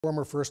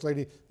Former First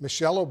Lady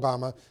Michelle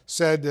Obama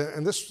said,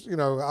 and this,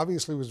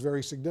 obviously was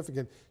very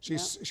significant.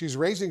 She's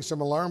raising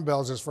some alarm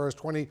bells as far as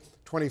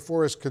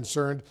 2024 is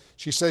concerned.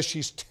 She says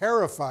she's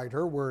terrified,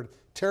 her word,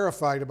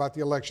 terrified about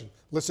the election.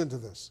 Listen to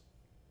this.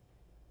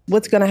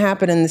 What's going to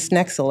happen in this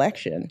next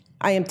election?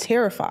 I am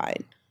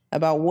terrified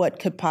about what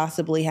could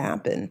possibly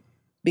happen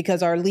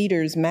because our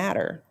leaders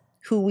matter.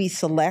 Who we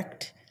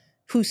select,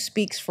 who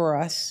speaks for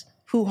us,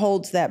 who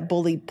holds that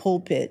bully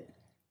pulpit.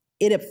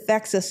 It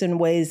affects us in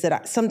ways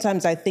that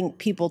sometimes I think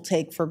people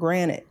take for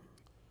granted.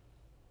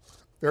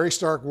 Very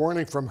stark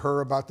warning from her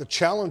about the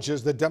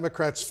challenges that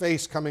Democrats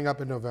face coming up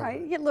in November.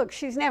 Look,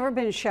 she's never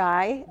been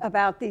shy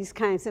about these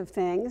kinds of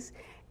things.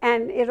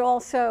 And it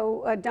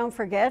also, don't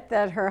forget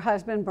that her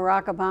husband,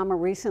 Barack Obama,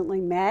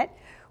 recently met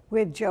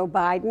with Joe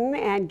Biden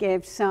and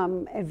gave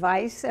some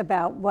advice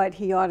about what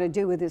he ought to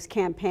do with his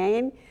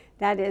campaign.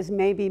 That is,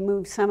 maybe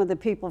move some of the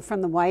people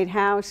from the White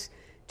House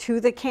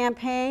to the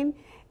campaign.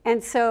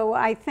 And so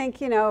I think,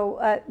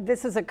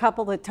 this is a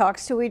couple that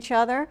talks to each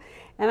other.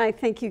 And I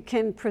think you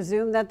can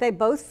presume that they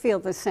both feel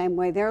the same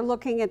way. They're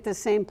looking at the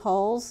same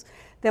polls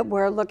that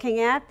we're looking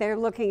at. They're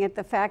looking at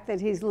the fact that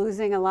he's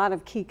losing a lot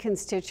of key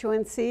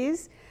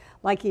constituencies,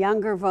 like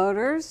younger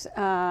voters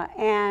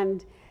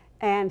and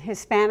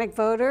Hispanic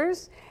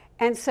voters.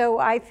 And so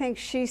I think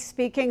she's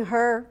speaking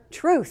her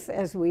truth,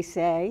 as we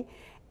say,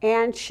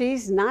 and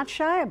she's not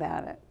shy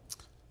about it.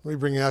 Let me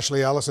bring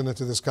Ashley Allison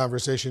into this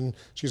conversation.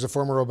 She's a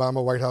former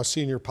Obama White House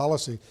senior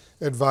policy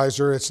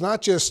advisor. It's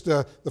not just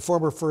the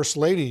former First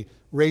Lady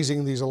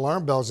raising these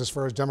alarm bells as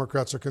far as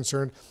Democrats are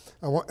concerned.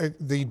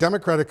 The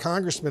Democratic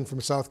congressman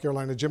from South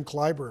Carolina, Jim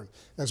Clyburn,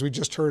 as we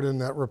just heard in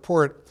that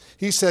report,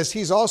 he says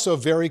he's also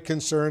very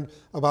concerned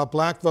about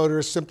black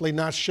voters simply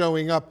not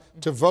showing up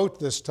to vote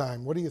this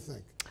time. What do you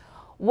think?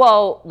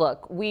 Well,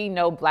 look, we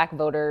know black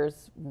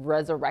voters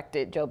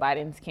resurrected Joe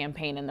Biden's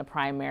campaign in the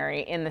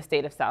primary in the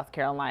state of South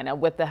Carolina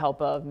with the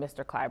help of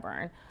Mr.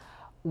 Clyburn.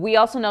 We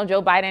also know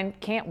Joe Biden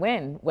can't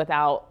win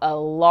without a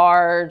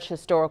large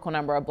historical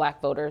number of black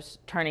voters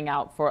turning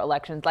out for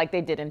elections like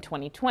they did in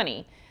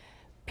 2020.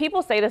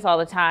 People say this all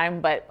the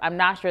time, but I'm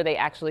not sure they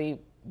actually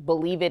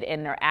believe it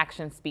and their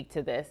actions speak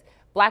to this.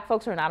 Black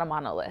folks are not a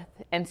monolith.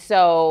 And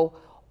so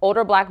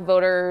older black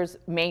voters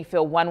may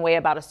feel one way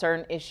about a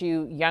certain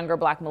issue. Younger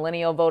black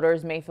millennial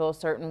voters may feel a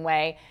certain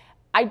way.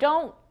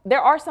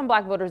 There are some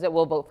black voters that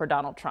will vote for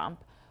Donald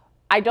Trump.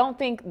 I don't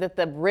think that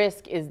the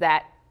risk is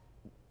that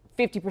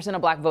 50%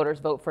 of black voters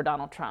vote for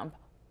Donald Trump,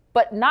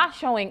 but not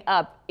showing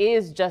up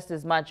is just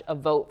as much a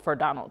vote for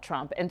Donald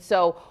Trump. And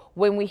so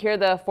when we hear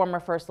the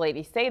former First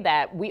Lady say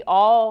that, we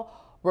all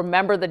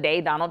remember the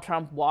day Donald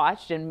Trump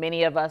watched, and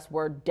many of us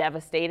were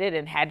devastated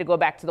and had to go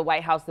back to the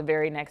White House the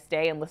very next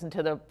day and listen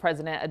to the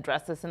president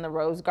address us in the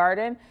Rose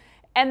Garden.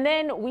 And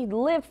then we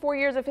lived 4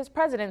 years of his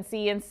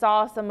presidency and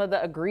saw some of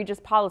the egregious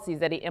policies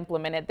that he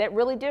implemented that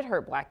really did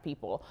hurt black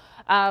people.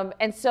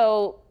 And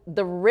so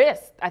the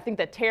risk, I think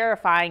the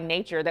terrifying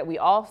nature that we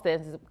all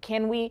face is,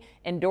 can we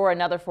endure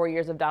another 4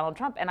 years of Donald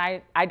Trump? And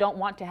I don't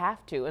want to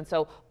have to. And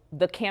so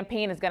the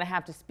campaign is going to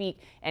have to speak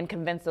and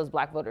convince those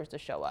black voters to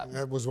show up.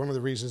 That was one of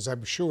the reasons,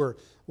 I'm sure,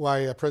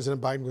 why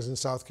President Biden was in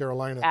South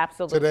Carolina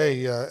Absolutely.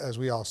 Today, as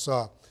we all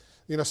saw.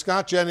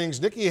 Scott Jennings,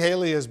 Nikki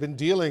Haley has been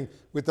dealing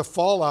with the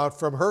fallout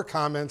from her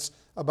comments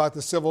about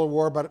the Civil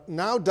War, but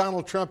now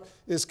Donald Trump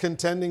is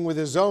contending with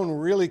his own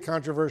really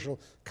controversial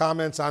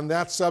comments on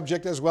that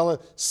subject, as well as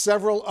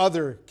several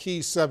other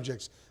key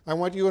subjects. I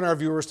want you and our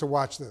viewers to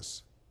watch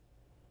this.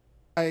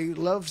 I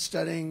love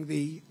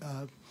studying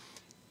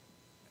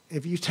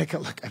if you take a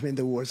look,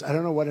 the wars, I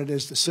don't know what it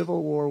is. The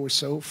Civil War was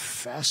so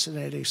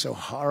fascinating, so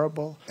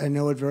horrible. I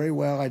know it very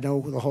well. I know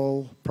the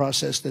whole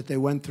process that they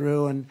went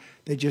through, and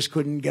they just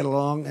couldn't get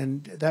along.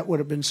 And that would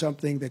have been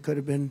something that could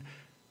have been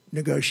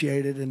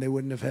negotiated, and they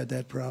wouldn't have had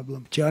that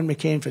problem. John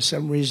McCain, for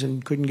some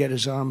reason, couldn't get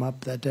his arm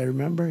up that day.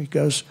 Remember? He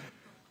goes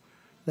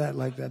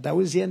like that. That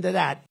was the end of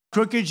that.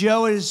 Crooked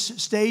Joe is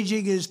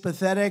staging his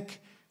pathetic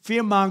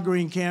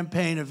fear-mongering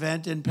campaign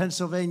event in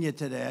Pennsylvania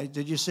today.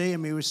 Did you see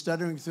him? He was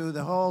stuttering through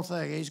the whole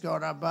thing. He's going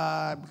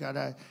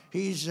to,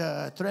 he's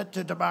a threat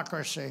to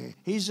democracy.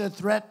 He's a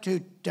threat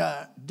to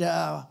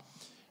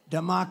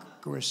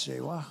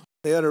democracy. Wow.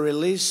 They ought to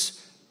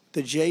release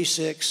the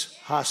J6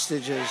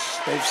 hostages.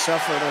 They've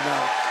suffered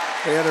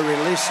enough. They ought to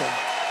release them.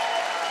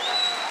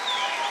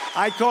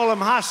 I call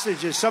them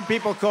hostages. Some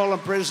people call them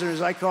prisoners.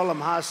 I call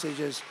them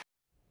hostages.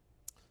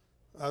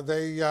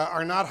 They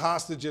are not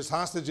hostages.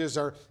 Hostages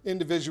are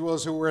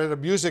individuals who were at a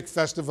music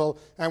festival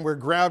and were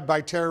grabbed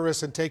by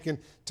terrorists and taken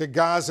to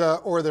Gaza,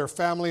 or their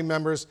family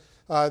members.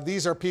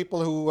 These are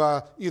people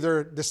who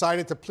either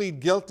decided to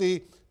plead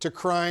guilty to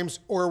crimes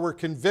or were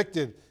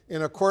convicted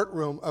in a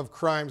courtroom of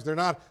crimes. They're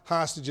not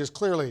hostages,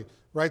 clearly.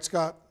 Right,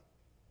 Scott?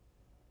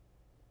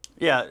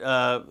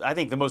 Yeah, I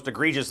think the most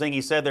egregious thing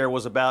he said there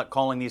was about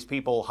calling these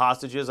people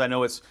hostages. I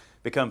know it's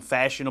become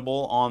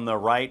fashionable on the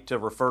right to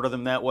refer to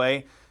them that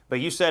way. But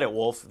you said it,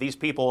 Wolf. These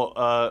people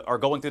are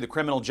going through the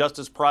criminal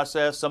justice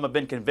process. Some have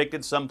been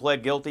convicted, some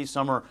pled guilty,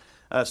 some are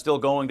still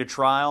going to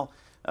trial.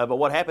 But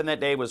what happened that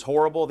day was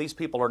horrible. These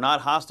people are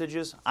not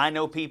hostages. I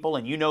know people,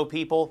 and you know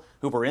people,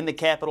 who were in the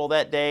Capitol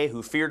that day,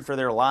 who feared for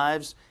their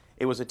lives.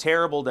 It was a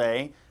terrible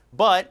day.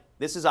 But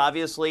this is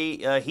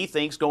obviously, he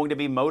thinks, going to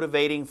be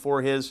motivating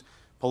for his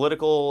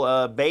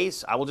political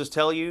base. I will just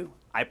tell you,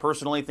 I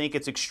personally think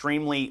it's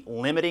extremely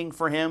limiting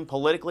for him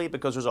politically,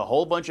 because there's a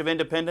whole bunch of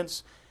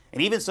independents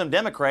and even some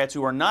Democrats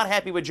who are not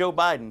happy with Joe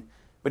Biden,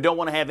 but don't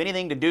want to have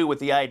anything to do with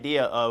the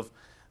idea of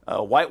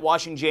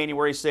whitewashing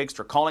January 6th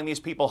or calling these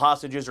people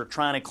hostages or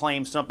trying to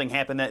claim something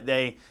happened that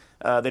day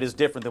that is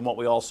different than what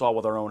we all saw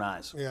with our own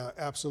eyes. Yeah,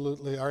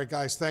 absolutely. All right,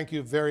 guys, thank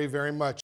you very, very much.